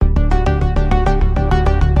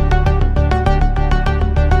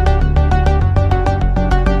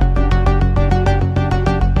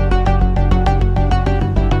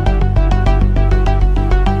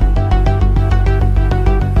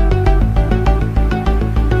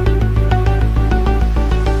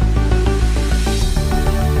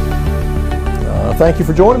thank you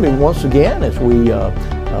for joining me once again as we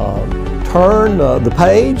turn the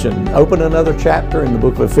page and open another chapter in the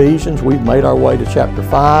book of Ephesians. We've made our way to chapter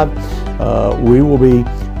 5. We will be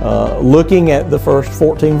looking at the first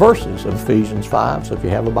 14 verses of Ephesians 5. So if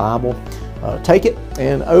you have a Bible, take it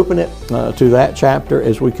and open it to that chapter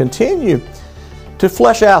as we continue to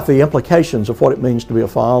flesh out the implications of what it means to be a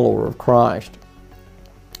follower of Christ.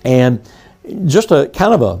 And just a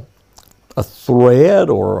kind of a thread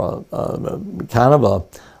or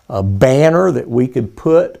a banner that we could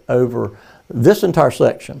put over this entire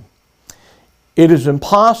section. It is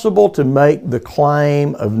impossible to make the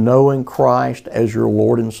claim of knowing Christ as your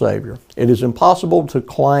Lord and Savior. It is impossible to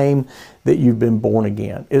claim that you've been born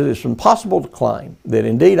again. It is impossible to claim that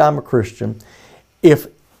indeed I'm a Christian if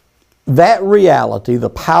that reality, the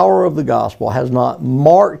power of the gospel, has not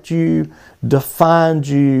marked you, defined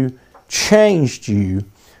you, changed you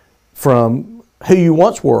from who you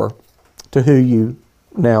once were to who you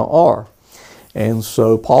now are. And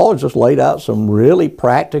so Paul has just laid out some really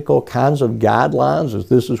practical kinds of guidelines as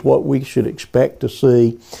this is what we should expect to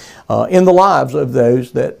see in the lives of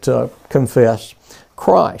those that confess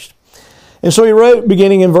Christ. And so he wrote,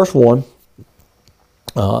 beginning in verse 1,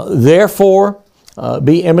 Therefore,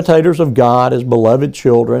 be imitators of God as beloved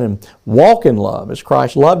children, and walk in love as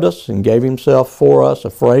Christ loved us and gave himself for us, a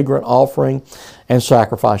fragrant offering and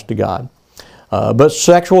sacrifice to God. But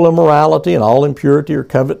sexual immorality and all impurity or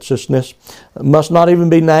covetousness must not even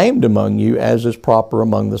be named among you, as is proper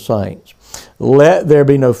among the saints. Let there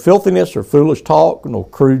be no filthiness or foolish talk, nor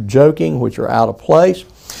crude joking, which are out of place,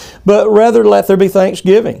 but rather let there be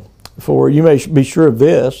thanksgiving. For you may be sure of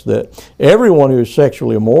this, that everyone who is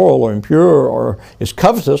sexually immoral or impure or is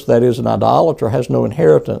covetous, that is, an idolater, has no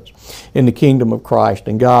inheritance in the kingdom of Christ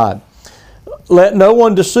and God. Let no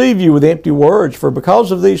one deceive you with empty words, for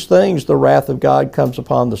because of these things the wrath of God comes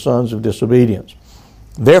upon the sons of disobedience.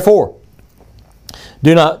 Therefore,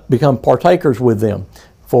 do not become partakers with them.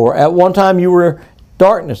 For at one time you were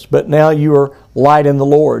darkness, but now you are light in the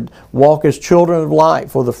Lord. Walk as children of light,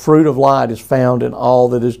 for the fruit of light is found in all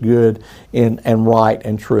that is good and right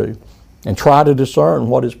and true. And try to discern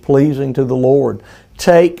what is pleasing to the Lord.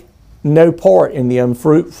 Take no part in the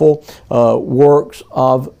unfruitful works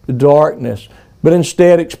of darkness, but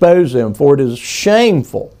instead expose them, for it is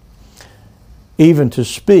shameful even to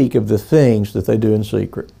speak of the things that they do in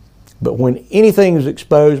secret. But when anything is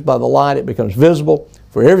exposed by the light, it becomes visible,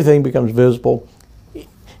 for everything becomes visible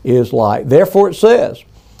is light. Therefore it says,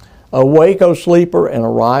 Awake, O sleeper, and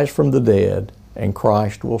arise from the dead, and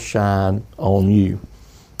Christ will shine on you.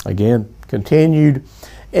 Again, continued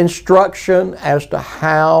instruction as to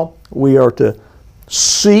how we are to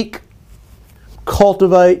seek,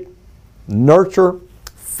 cultivate, nurture,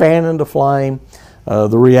 fan into flame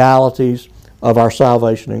the realities of our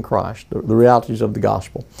salvation in Christ, the realities of the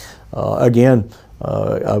gospel. Again,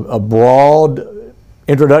 a broad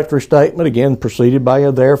introductory statement, again, preceded by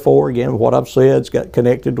a therefore. Again, what I've said is got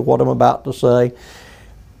connected to what I'm about to say.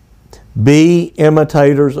 Be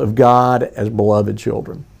imitators of God as beloved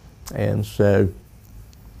children. And so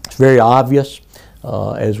it's very obvious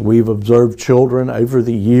as we've observed children over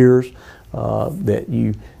the years that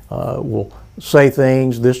you will say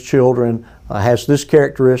things, this children has this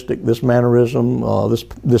characteristic, this mannerism,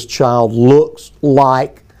 this child looks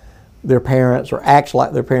like their parents or acts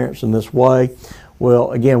like their parents in this way.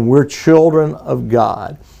 Well, again, we're children of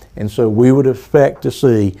God, and so we would expect to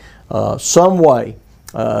see some way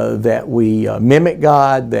that we mimic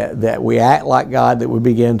God, that we act like God, that we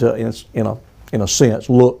begin to, in a sense,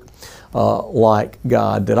 look like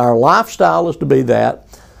God, that our lifestyle is to be that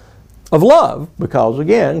of love, because,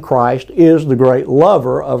 again, Christ is the great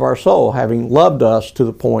lover of our soul, having loved us to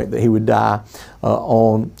the point that he would die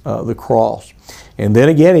on the cross. And then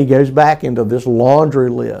again, he goes back into this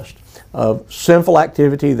laundry list of sinful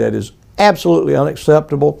activity that is absolutely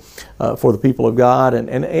unacceptable for the people of God.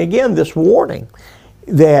 And again, this warning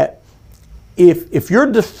that if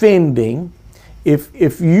you're defending,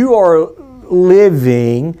 if you are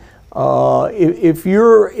living, if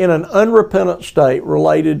you're in an unrepentant state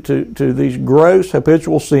related to these gross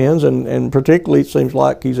habitual sins, and particularly it seems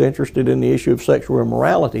like he's interested in the issue of sexual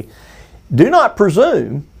immorality, do not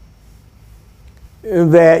presume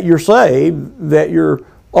that you're saved, that your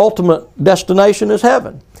ultimate destination is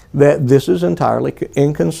heaven. That this is entirely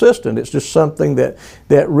inconsistent. It's just something that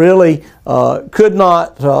really could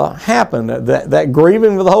not happen. That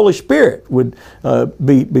grieving of the Holy Spirit would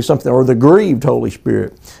be something, or the grieved Holy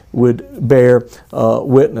Spirit would bear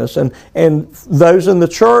witness. And those in the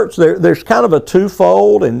church, there's kind of a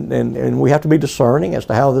twofold, and we have to be discerning as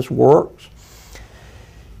to how this works.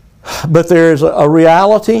 But there's a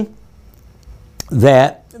reality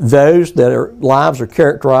that those that are lives are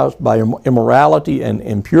characterized by immorality and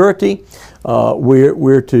impurity,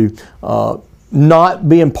 we're to not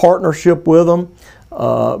be in partnership with them,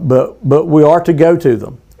 but we are to go to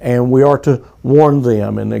them and we are to warn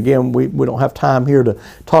them. And again, we don't have time here to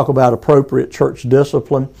talk about appropriate church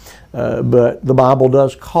discipline, but the Bible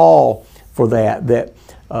does call for that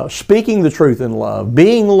speaking the truth in love,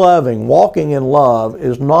 being loving, walking in love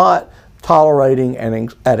is not tolerating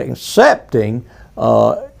and accepting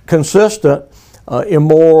consistent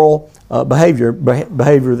immoral behavior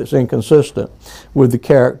that's inconsistent with the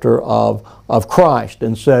character of Christ.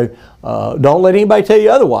 And so don't let anybody tell you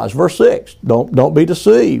otherwise. Verse 6, don't be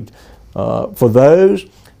deceived. For those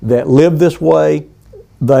that live this way,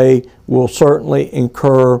 they will certainly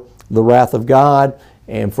incur the wrath of God.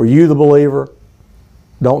 And for you, the believer,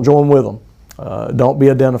 don't join with them. Don't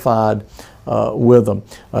be identified with them.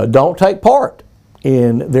 Don't take part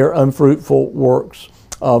in their unfruitful works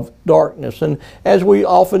of darkness. And as we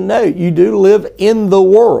often note, you do live in the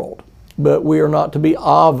world, but we are not to be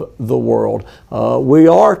of the world. We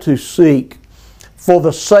are to seek, for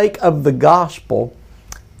the sake of the gospel,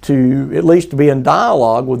 to at least to be in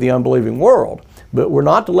dialogue with the unbelieving world. But we're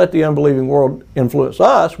not to let the unbelieving world influence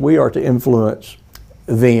us. We are to influence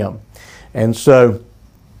them. And so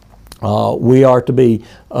we are to be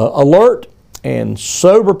alert and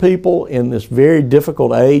sober people in this very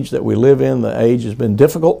difficult age that we live in. The age has been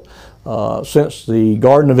difficult since the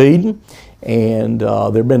Garden of Eden, and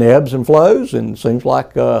there have been ebbs and flows, and it seems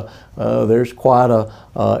like there's quite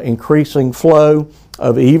a increasing flow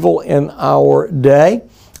of evil in our day.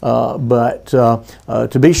 But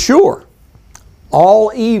to be sure,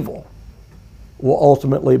 all evil will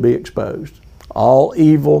ultimately be exposed. All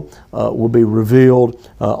evil will be revealed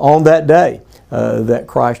on that day that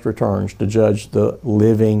Christ returns to judge the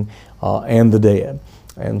living and the dead.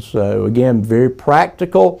 And so again, very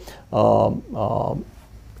practical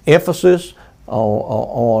emphasis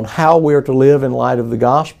on how we're to live in light of the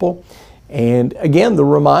gospel. And again, the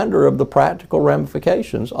reminder of the practical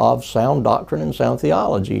ramifications of sound doctrine and sound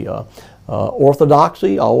theology.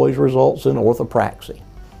 Orthodoxy always results in orthopraxy.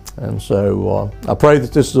 And so I pray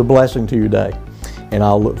that this is a blessing to your day, and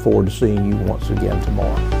I'll look forward to seeing you once again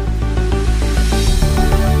tomorrow.